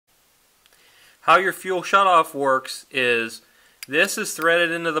how your fuel shutoff works is this is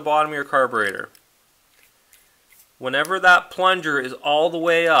threaded into the bottom of your carburetor. Whenever that plunger is all the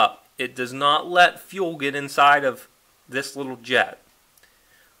way up, it does not let fuel get inside of this little jet.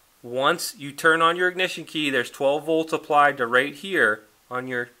 Once you turn on your ignition key, there's 12 volts applied to right here on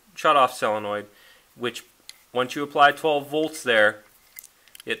your shutoff solenoid, which once you apply 12 volts there,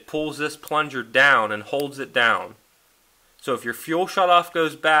 it pulls this plunger down and holds it down. So if your fuel shutoff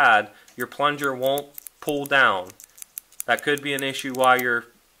goes bad, your plunger won't pull down. That could be an issue why your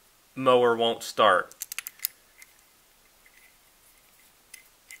mower won't start.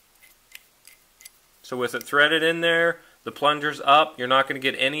 So with it threaded in there, the plunger's up, you're not going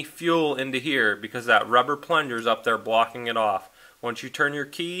to get any fuel into here because that rubber plunger's up there blocking it off. Once you turn your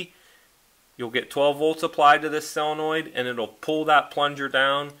key, you'll get 12 volts applied to this solenoid and it'll pull that plunger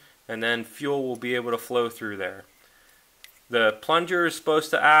down, and then fuel will be able to flow through there. The plunger is supposed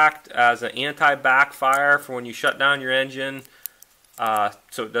to act as an anti-backfire for when you shut down your engine,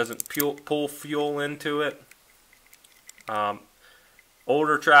 so it doesn't pull fuel into it.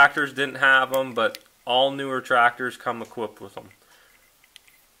 Older tractors didn't have them, but all newer tractors come equipped with them.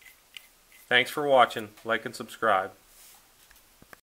 Thanks for watching. Like and subscribe.